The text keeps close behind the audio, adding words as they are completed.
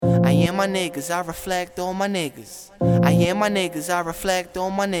hear my niggas, I reflect on my niggas. I hear my niggas, I reflect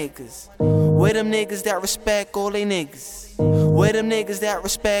on my niggas. Where them niggas that respect all they niggas? Where them niggas that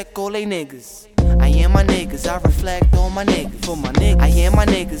respect all they niggas? I hear my niggas, I reflect on my niggas. For my niggas, I hear my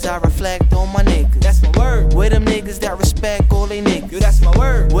niggas, I reflect on my niggas. That's my word. Where them niggas that respect all they niggas? Yo, that's my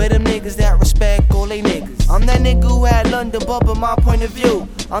word. Where them niggas that respect all they niggas? I'm that nigga who had London bumping my point of view.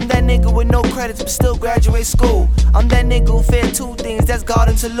 I'm that nigga with no credits but still graduate school. I'm that nigga who feared two things, that's God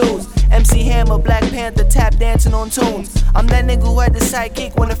and to lose. MC Hammer, Black Panther, tap dancing on tunes. I'm that nigga who had the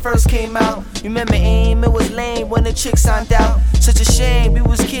sidekick when it first came out. Remember AIM, it was lame when the chick signed out. Such a shame, we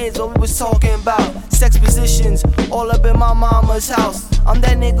was kids, what we was talking about. Sex positions, all up in my mama's house. I'm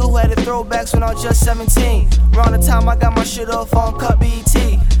that nigga who had the throwbacks when I was just 17. Around the time I got my shit off on Cut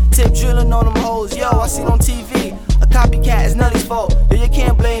BET. Tip drilling on them hoes, yo, I seen on TV. A copycat is nothing's fault, yo, you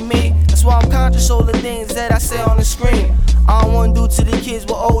can't blame me. That's why I'm conscious of the things that I say on the screen. I don't wanna do to the kids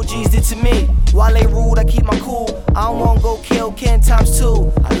what OGs did to me. While they rude, I keep my cool. I don't wanna go kill Ken times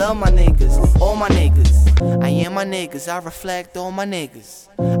 2. I love my niggas, all my niggas. I hear my niggas, I reflect on my niggas.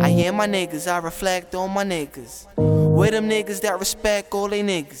 I hear my niggas, I reflect on my niggas. Where them niggas that respect all they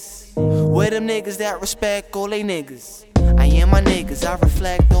niggas? Where them niggas that respect all they niggas? I hear my niggas, I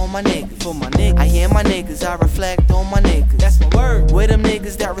reflect on my niggas. For my niggas, I hear my niggas, I reflect on my niggas. That's my word. Where them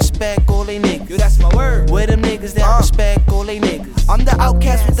niggas that respect all they niggas? Yo, that's my word. Where them niggas that respect all they niggas? I'm the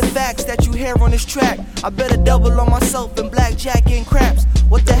outcast with the facts that you hear on this track. I better double on myself and blackjack and craps.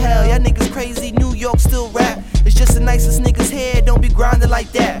 What the hell, y'all niggas crazy, New York still rap. It's just the nicest niggas here, don't be grinding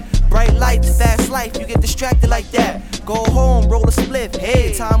like that. Bright lights, fast life, you get distracted like that. Go home, roll a spliff,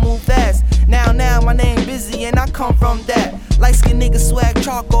 hey, time move fast. Now, my name busy and I come from that. Light skin nigga swag,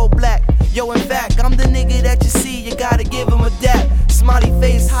 charcoal black. Yo, in fact, I'm the nigga that you see, you gotta give him a dap. Smiley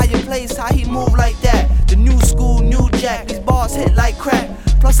face, higher place, how he move like that. The new school, new jack, these bars hit like crack.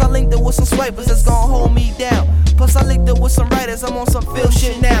 Plus I linked it with some swipers that's gon' hold me down. Plus I linked it with some writers, I'm on some field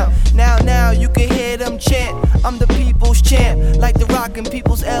shit now. Now, you can hear them chant, I'm the people's champ. Like the rockin'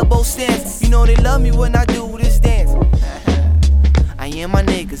 people's elbow stance. You know they love me when I do this dance. I hear my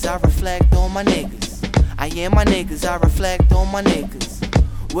niggas, I reflect on my niggas. I hear my niggas, I reflect on my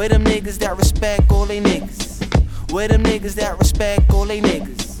niggas. Where them niggas that respect all they niggas? Where them niggas that respect all they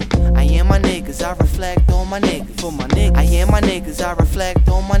niggas? I hear my niggas, I reflect on my niggas. For my niggas, I hear my niggas, I reflect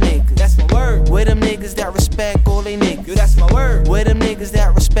on my niggas. That's my word. Where them niggas that respect all they niggas? Yo, that's my word. Where them niggas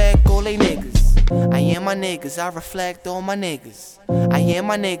that respect all they niggas? I hear my niggas, I reflect on my niggas. I hear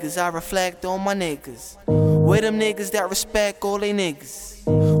my niggas, I reflect on my niggas. Where them niggas that respect all they niggas?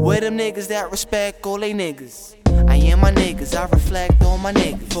 Where them niggas that respect all they niggas? I hear my niggas, I reflect on my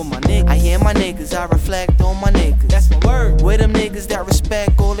niggas. For my niggas, I hear my niggas, I reflect on my niggas. That's my word. Where them niggas that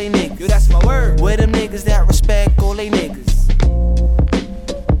respect all they niggas? Yo, that's my word. Where them niggas that respect all they niggas?